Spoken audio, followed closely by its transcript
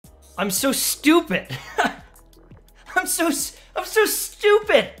I'm so stupid. I'm so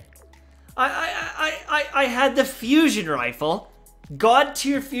stupid. I had the fusion rifle, God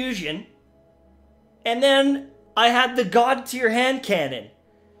tier fusion, and then I had the God tier hand cannon.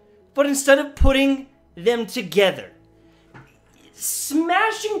 But instead of putting them together,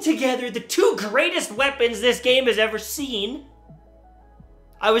 smashing together the two greatest weapons this game has ever seen,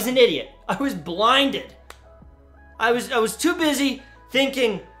 I was an idiot. I was blinded. I was too busy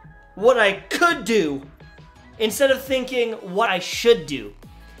thinking what I could do instead of thinking what I should do.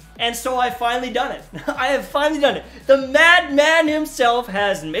 And so I finally done it. I have finally done it. The madman himself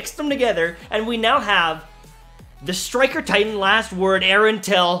has mixed them together, and we now have the Striker Titan last word Aaron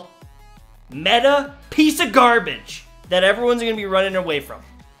Till meta piece of garbage that everyone's gonna be running away from.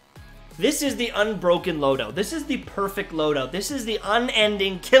 This is the unbroken loadout. This is the perfect loadout. This is the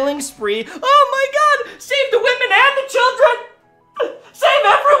unending killing spree. Oh my god! Save the women and the children! Save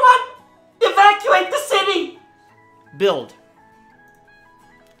everyone! Evacuate the city! Build.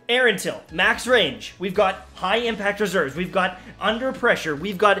 Aaron Till, max range. We've got high impact reserves. We've got under pressure.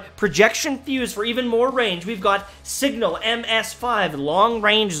 We've got projection fuse for even more range. We've got signal MS5, long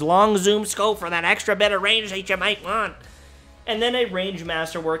range, long zoom scope for that extra bit of range that you might want. And then a range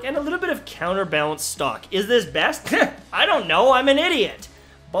masterwork and a little bit of counterbalance stock. Is this best? I don't know, I'm an idiot.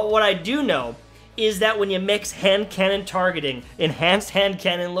 But what I do know is that when you mix hand cannon targeting, enhanced hand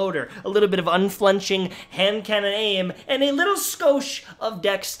cannon loader, a little bit of unflinching hand cannon aim, and a little skosh of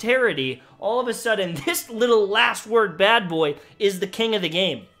dexterity, all of a sudden this little last word bad boy is the king of the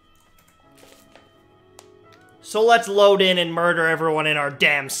game. So let's load in and murder everyone in our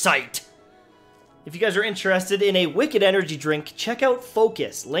damn sight. If you guys are interested in a wicked energy drink, check out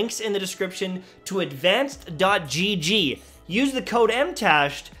Focus. Links in the description to advanced.gg. Use the code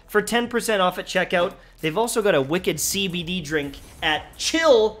MTASHED for 10% off at checkout. They've also got a wicked CBD drink at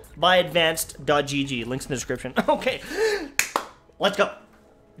chillbyadvanced.gg. Links in the description. Okay, let's go.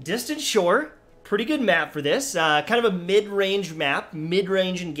 Distant Shore, pretty good map for this. Kind of a mid-range map,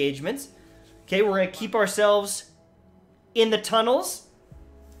 mid-range engagements. Okay, we're gonna keep ourselves in the tunnels.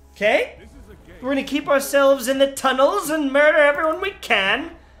 Okay? We're gonna keep ourselves in the tunnels and murder everyone we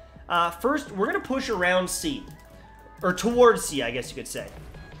can. First, we're gonna push around C. Or towards C, I guess you could say.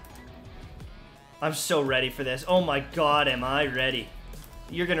 I'm so ready for this. Oh my god, am I ready.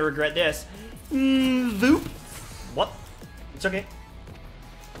 You're gonna regret this. Voop. What? It's okay.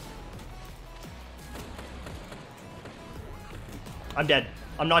 I'm dead.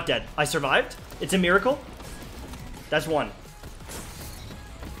 I'm not dead. I survived. It's a miracle. That's one.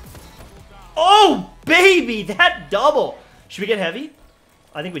 Oh, baby! That double! Should we get heavy?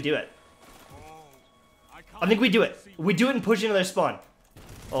 I think we do it. I think we do it. We do it and push into their spawn.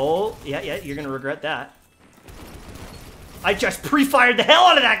 Oh, yeah, you're gonna regret that. I just pre-fired the hell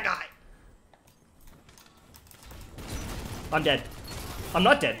out of that guy! I'm dead. I'm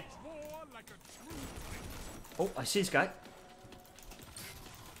not dead. Oh, I see this guy.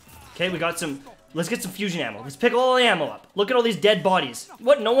 Okay, we got some... Let's get some fusion ammo. Let's pick all the ammo up. Look at all these dead bodies.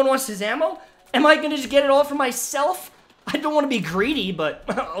 What, no one wants his ammo? Am I gonna just get it all for myself? I don't want to be greedy, but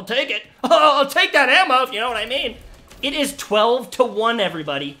I'll take it. I'll take that ammo, if you know what I mean. It is 12-1,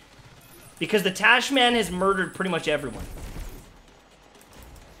 everybody. Because the Tash Man has murdered pretty much everyone.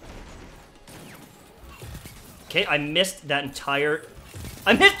 Okay, I missed that entire...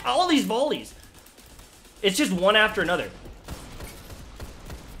 I missed all these volleys. It's just one after another.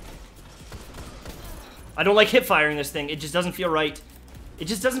 I don't like hip firing this thing. It just doesn't feel right. It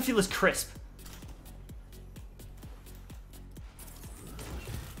just doesn't feel as crisp.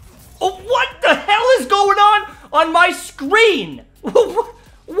 Oh, what the hell is going on my screen? What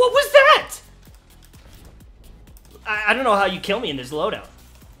was that? I don't know how you kill me in this loadout.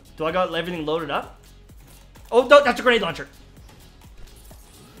 Do I got everything loaded up? Oh, no, that's a grenade launcher.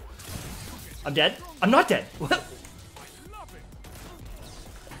 I'm dead. I'm not dead.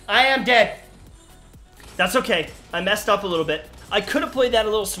 I am dead. That's okay. I messed up a little bit. I could have played that a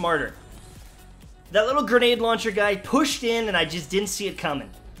little smarter. That little grenade launcher guy pushed in and I just didn't see it coming.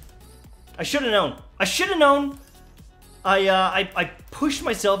 I should have known. I should have known. I pushed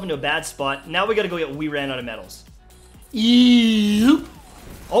myself into a bad spot. Now we gotta go get We Ran Out of Medals. Eep.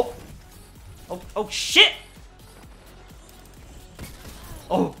 Oh, shit!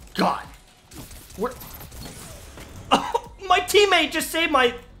 Oh, God. Where? Oh, my teammate just saved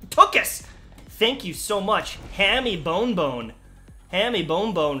my tuchus. Thank you so much, Hammy Bone Bone. Hammy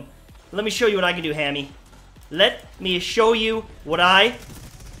Bone Bone. Let me show you what I can do, Hammy. Let me show you what I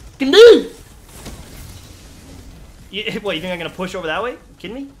can do. What, you think I'm gonna push over that way? You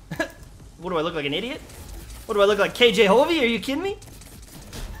kidding me? What do I look like, an idiot? What do I look like, KJ Hovey? Are you kidding me?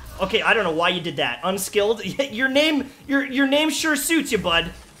 Okay, I don't know why you did that. Unskilled. Your name sure suits you,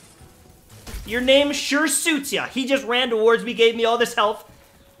 bud. Your name sure suits you. He just ran towards me, gave me all this health,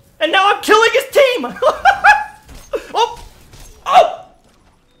 and now I'm killing his team. Oh, oh.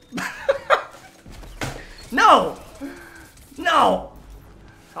 No, no.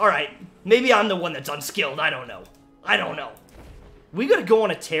 All right, maybe I'm the one that's unskilled. I don't know. I don't know. We gotta go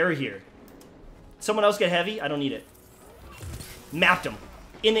on a tear here. Someone else get heavy? I don't need it. Mapped him.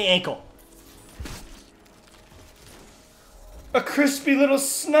 In the ankle. A crispy little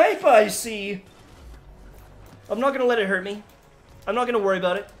snipe, I see. I'm not gonna let it hurt me. I'm not gonna worry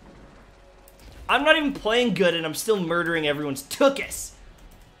about it. I'm not even playing good and I'm still murdering everyone's tuchus.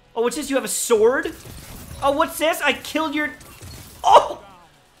 Oh, what's this? You have a sword? Oh, what's this? I killed your... Oh!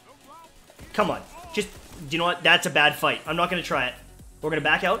 Come on. Just, you know what? That's a bad fight. I'm not gonna try it. We're gonna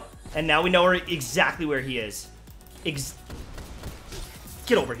back out, and now we know exactly where he is.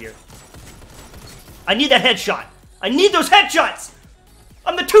 Get over here. I need that headshot. I need those headshots!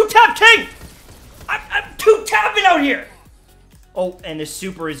 I'm the two-tap king! I'm two-tapping out here! Oh, and the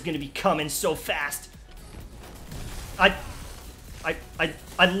super is gonna be coming so fast. I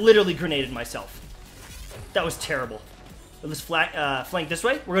literally grenaded myself. That was terrible. Let's flank this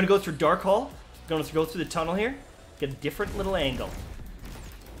way. We're gonna go through Dark Hall. Gonna go through the tunnel here. Get a different little angle.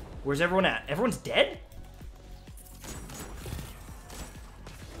 Where's everyone at? Everyone's dead?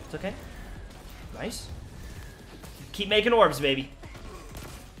 It's okay. Nice. Keep making orbs, baby.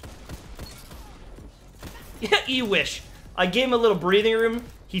 Yeah, you wish. I gave him a little breathing room.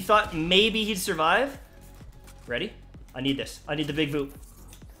 He thought maybe he'd survive. Ready? I need this. I need the big voop.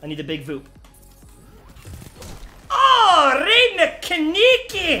 I need the big voop. Oh, Reina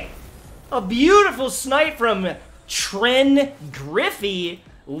Kaniki! A beautiful snipe from Tren Griffey.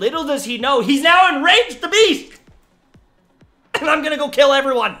 Little does he know, he's now enraged the beast! And I'm gonna go kill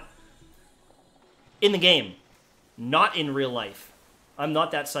everyone! In the game. Not in real life. I'm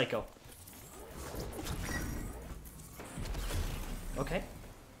not that psycho. Okay.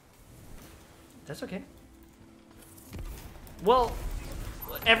 That's okay. Well,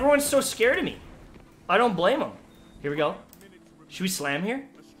 everyone's so scared of me. I don't blame them. Here we go. Should we slam here?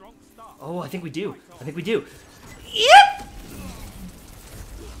 Oh, I think we do. I think we do. Yep!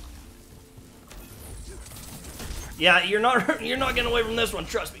 Yeah, you're not getting away from this one,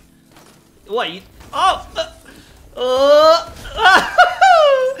 trust me. What?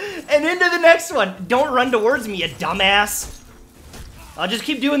 And into the next one. Don't run towards me, you dumbass. I'll just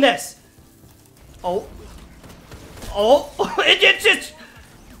keep doing this. Oh. Oh. It's just...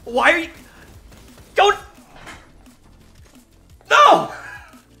 Why are you... Don't... No!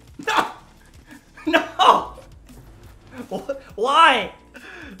 No! No! Why?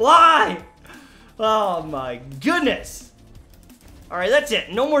 Why? Oh my goodness. Alright, that's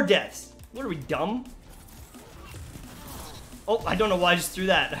it. No more deaths. What are we, dumb? Oh, I don't know why I just threw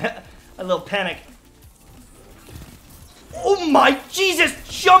that. A little panic. Oh my Jesus,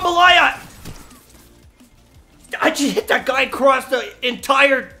 jambalaya! I just hit that guy across the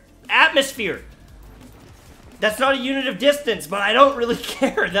entire atmosphere. That's not a unit of distance, but I don't really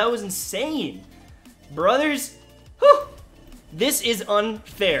care. That was insane. Brothers, whew, this is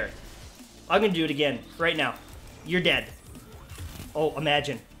unfair. I'm gonna do it again, right now. You're dead. Oh,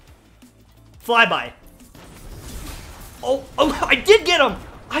 imagine. Flyby. Oh, I did get him!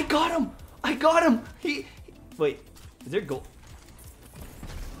 I got him! I got him! Wait, is there gold?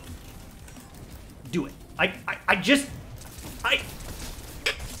 Do it.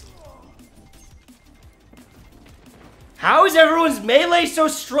 How is everyone's melee so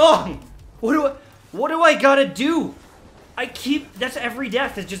strong? What do I gotta do? That's every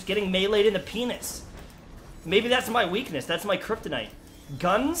death is just getting meleeed in the penis. Maybe that's my weakness. That's my kryptonite.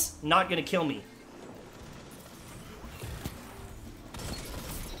 Guns, not gonna kill me.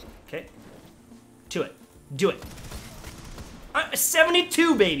 Okay. To it. Do it.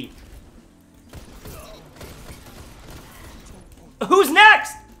 72, baby. Who's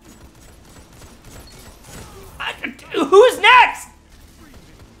next? Who's next?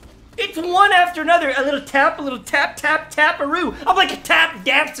 It's one after another. A little tap, tap-a-roo. I'm like a tap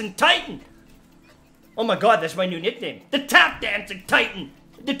dancing titan. Oh my god, that's my new nickname. The tap dancing titan.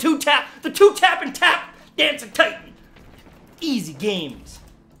 The two tap and tap dancing titan. Easy games.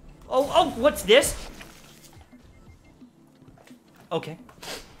 Oh, what's this? Okay.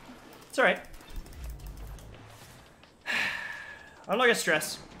 It's alright. I'm not gonna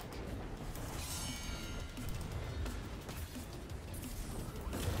stress.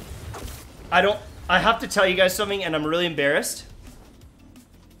 I have to tell you guys something, and I'm really embarrassed.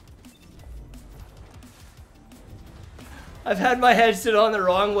 I've had my headset on the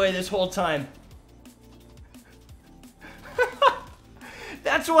wrong way this whole time.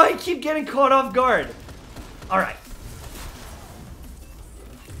 That's why I keep getting caught off guard. Alright.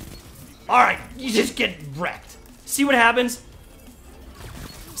 Alright, you just get wrecked. See what happens?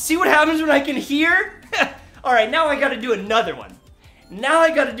 See what happens when I can hear? Alright, now I gotta do another one. Now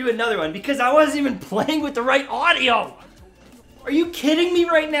I gotta do another one because I wasn't even playing with the right audio. Are you kidding me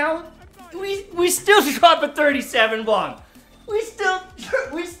right now? We still drop a 37 bomb. We still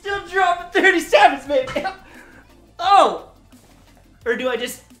drop a 37s, baby. Oh! Or do I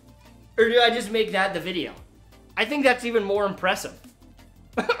just make that the video? I think that's even more impressive.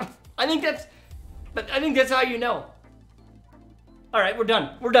 I think that's how you know. All right, we're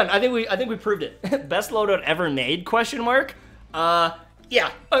done. We're done. I think we proved it. Best loadout ever made? Question mark.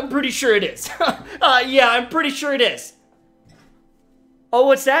 Yeah, I'm pretty sure it is. Yeah, I'm pretty sure it is. Oh,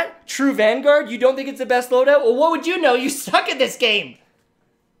 what's that? True Vanguard? You don't think it's the best loadout? Well, what would you know? You suck at this game.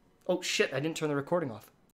 Oh shit! I didn't turn the recording off.